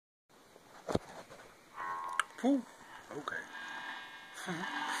Whew. Okay.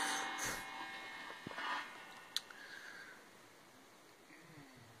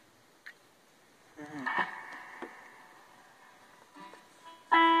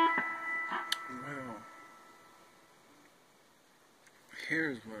 Well,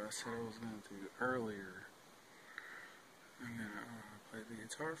 here's what I said I was going to do earlier. I'm going to play the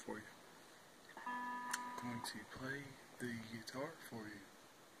guitar for you. I'm going to play the guitar for you.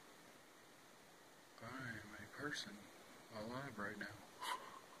 I am a person alive right now.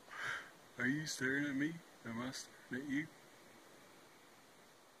 Are you staring at me? Am I staring at you?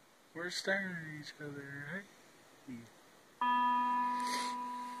 We're staring at each other, hey?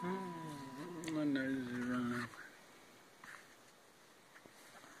 My nose is running.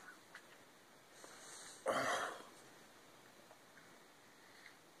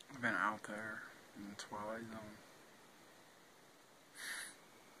 I've been out there in the Twilight Zone.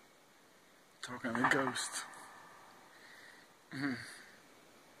 Talking to ghosts.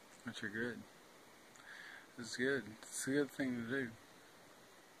 Which are good. It's good. It's a good thing to do.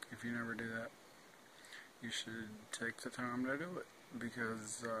 If you never do that, you should take the time to do it.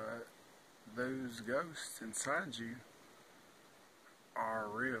 Because those ghosts inside you are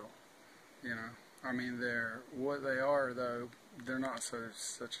real. You know? I mean, they're what they are, though. They're not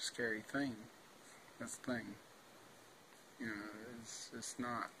such a scary thing. That's the thing. You know, it's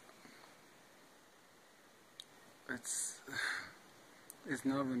not. It's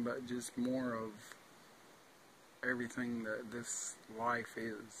nothing but just more of everything that this life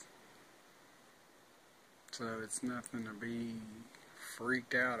is. So it's nothing to be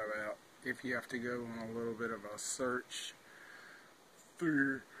freaked out about if you have to go on a little bit of a search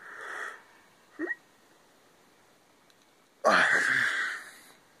through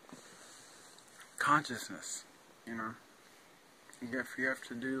consciousness, you know. If you have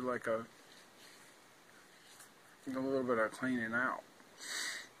to do like a little bit of cleaning out,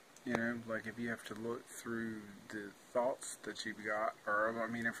 you know, like if you have to look through the thoughts that you've got, or I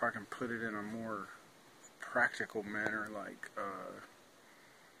mean, if I can put it in a more practical manner, like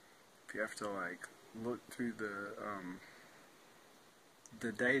if you have to like look through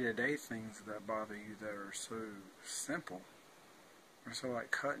the day-to-day things that bother you that are so simple, or so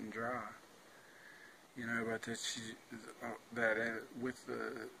like cut and dry, you know, but that with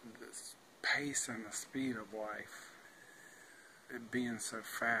the pace and the speed of life, it being so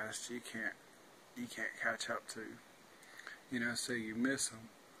fast, you can't catch up to, you know, so you miss them.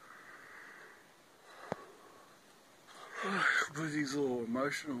 With these little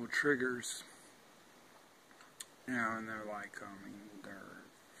emotional triggers, you know, and they're like, I mean, they're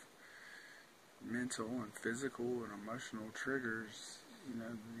mental and physical and emotional triggers. You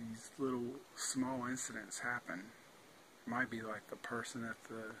know, these little small incidents happen. Might be like the person at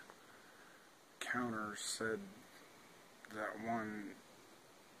the counter said that one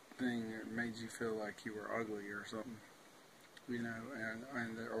thing that made you feel like you were ugly or something, you know,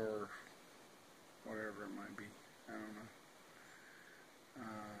 and or whatever it might be. I don't know.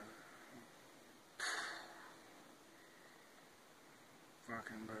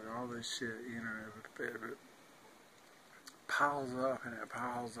 But all this shit, you know, it piles up and it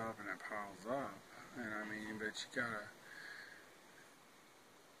piles up and it piles up. And I mean, but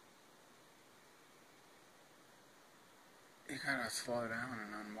you gotta slow down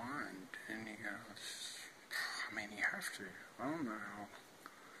and unwind, and you gotta, I mean, you have to. I don't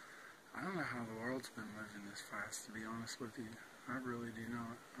know how the world's been moving this fast, to be honest with you. I really do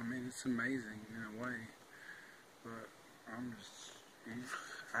not. I mean, it's amazing in a way, but I'm just,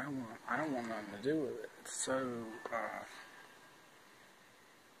 I don't want nothing to do with it. It's so,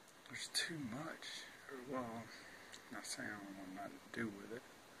 there's too much. Well, I'm not saying I don't want nothing to do with it,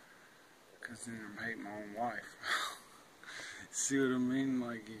 because then I'm hating my own life. See what I mean?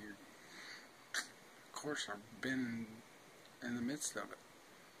 Like, of course, I've been in the midst of it.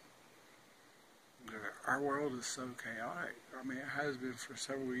 Our world is so chaotic. I mean, it has been for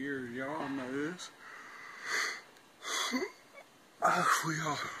several years. Y'all know this.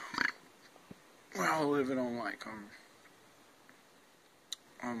 We all living on like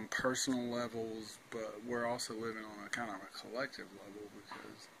on personal levels, but we're also living on a kind of a collective level,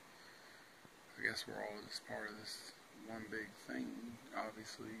 because I guess we're all just part of this one big thing.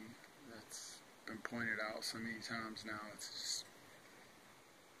 Obviously, that's been pointed out so many times now. It's just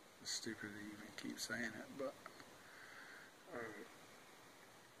stupid to even keep saying it, but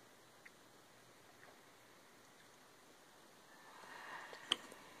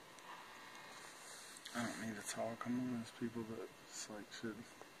I don't need to talk. I'm one of those people that just like should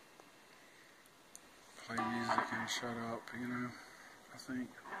play music and shut up, you know. I think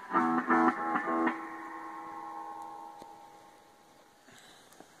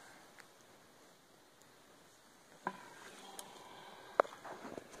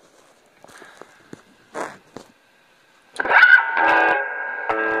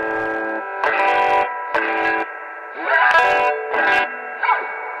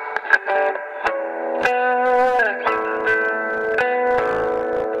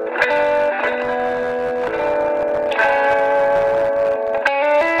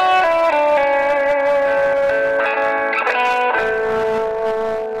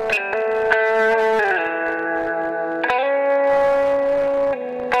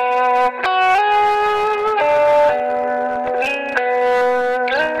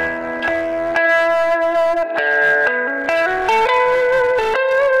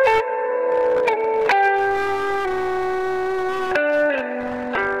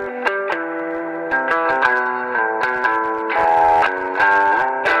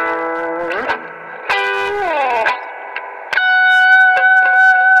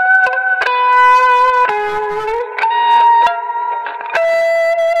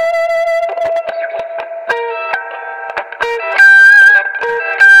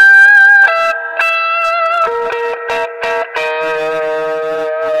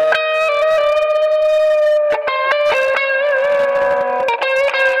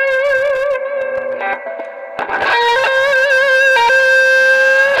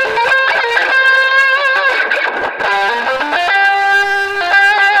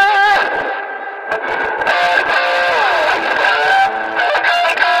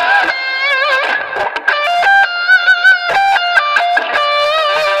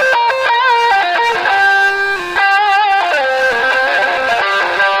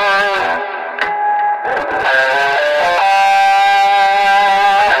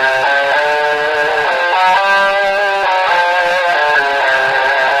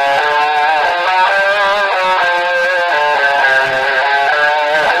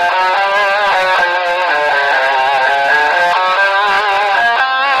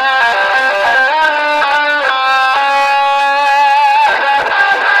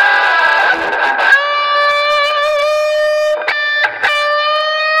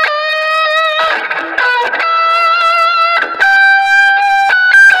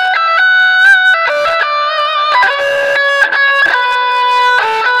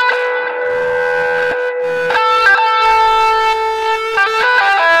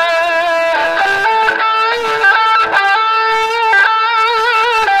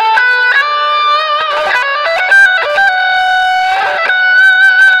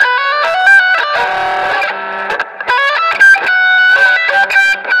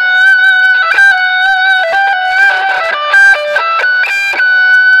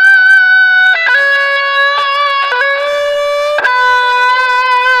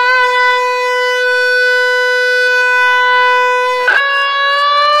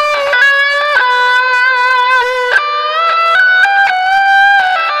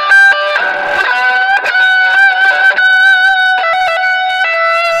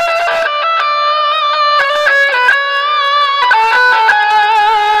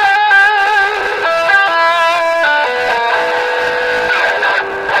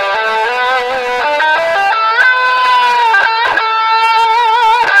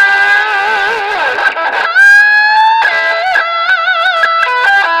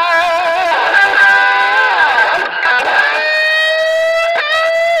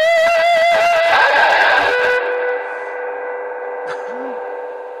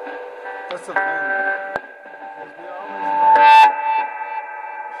that's the thing. Because we always have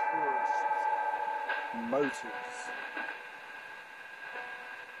motives.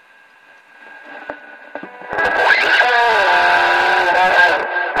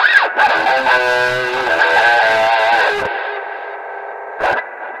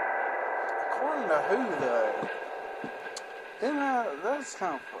 According to who, though? That's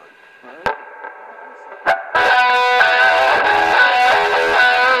kind of fun, right?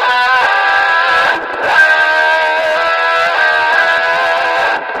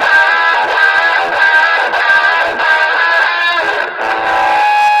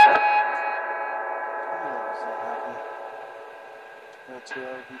 Got too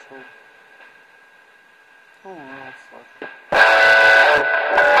out of control. Oh, well, fuck.